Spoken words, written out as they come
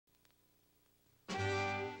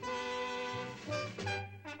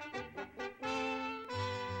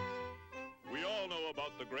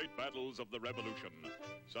battles of the Revolution,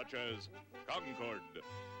 such as Concord,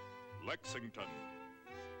 Lexington,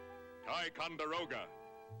 Ticonderoga,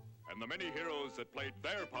 and the many heroes that played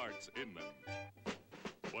their parts in them.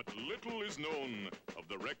 But little is known of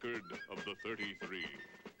the record of the 33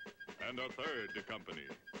 and a third company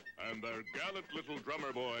and their gallant little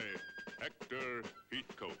drummer boy, Hector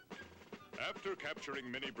Heathcote. After capturing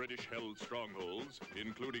many British-held strongholds,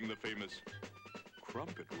 including the famous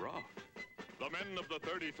Crumpet Rock, the men of the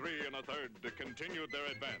 33 and a third continued their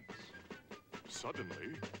advance.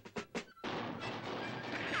 Suddenly,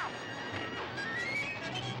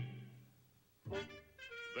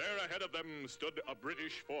 there ahead of them stood a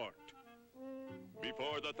British fort.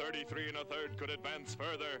 Before the 33 and a third could advance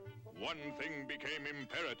further, one thing became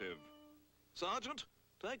imperative. Sergeant,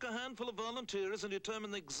 take a handful of volunteers and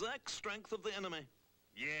determine the exact strength of the enemy.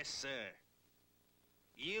 Yes, sir.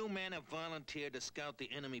 You men have volunteered to scout the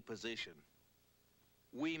enemy position.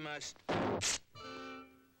 We must...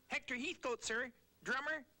 Hector Heathcote, sir.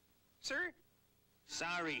 Drummer, sir.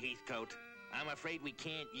 Sorry, Heathcote. I'm afraid we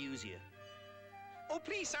can't use you. Oh,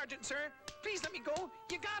 please, Sergeant, sir. Please let me go.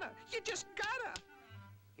 You gotta. You just gotta.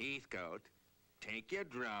 Heathcote, take your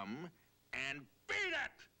drum and beat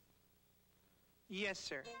it! Yes,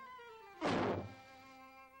 sir.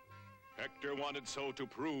 Hector wanted so to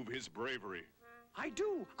prove his bravery. I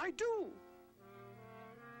do.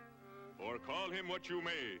 For call him what you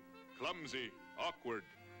may, clumsy, awkward,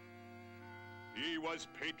 he was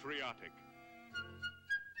patriotic.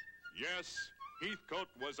 Yes, Heathcote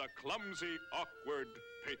was a clumsy, awkward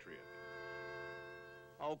patriot.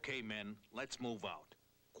 Okay, men, let's move out.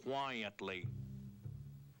 Quietly.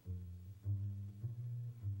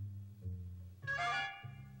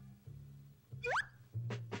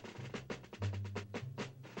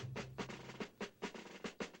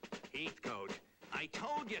 Heathcote, I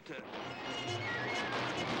told you to...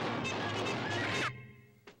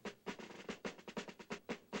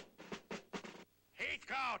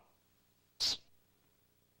 Heathcote!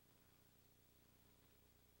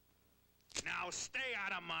 Now stay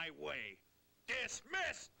out of my way.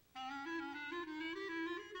 Dismissed!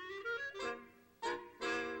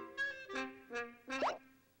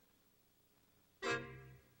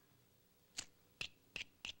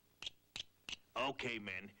 Okay,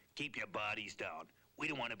 men, keep your bodies down. We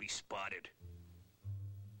don't want to be spotted.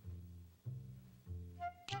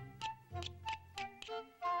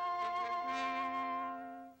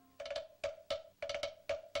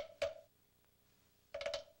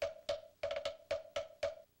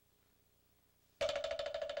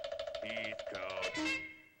 Heathcote.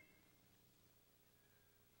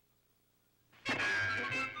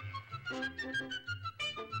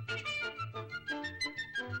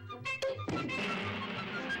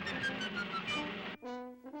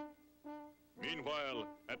 Meanwhile,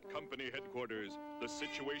 at company headquarters, the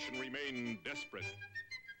situation remained desperate.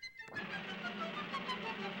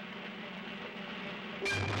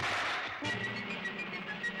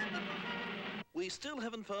 We still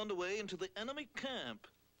haven't found a way into the enemy camp.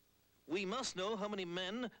 We must know how many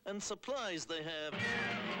men and supplies they have.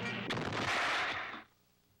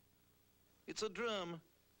 It's a drum.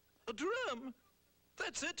 A drum?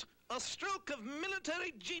 That's it. A stroke of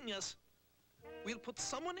military genius. We'll put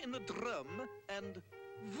someone in the drum and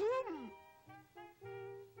vroom.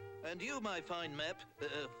 And you, my fine map,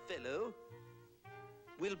 fellow,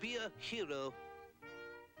 will be a hero.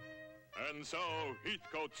 And so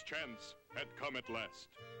Heathcote's chance had come at last.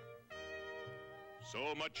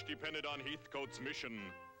 So much depended on Heathcote's mission.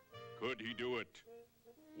 Could he do it?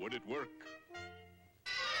 Would it work?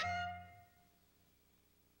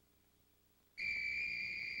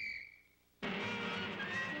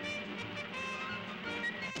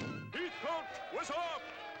 Heathcote was off!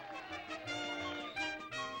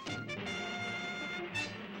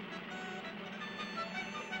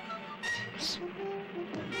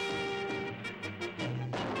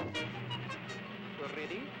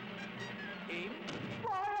 Ready? Aim.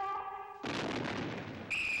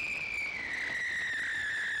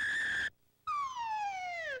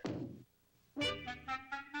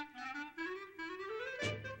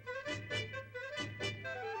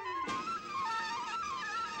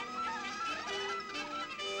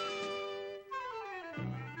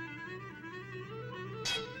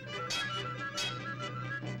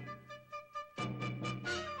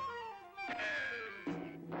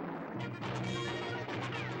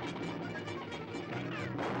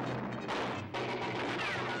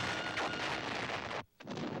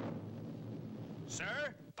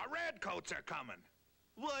 Sir, the redcoats are coming.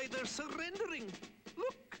 Why, they're surrendering.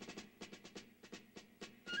 Look.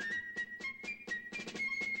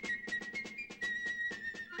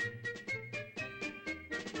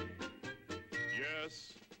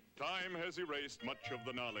 Time has erased much of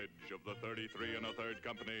the knowledge of the 33 and a Third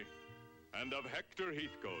Company and of Hector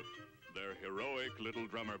Heathcote, their heroic little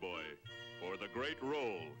drummer boy, for the great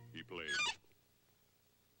role he played.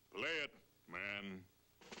 Play it.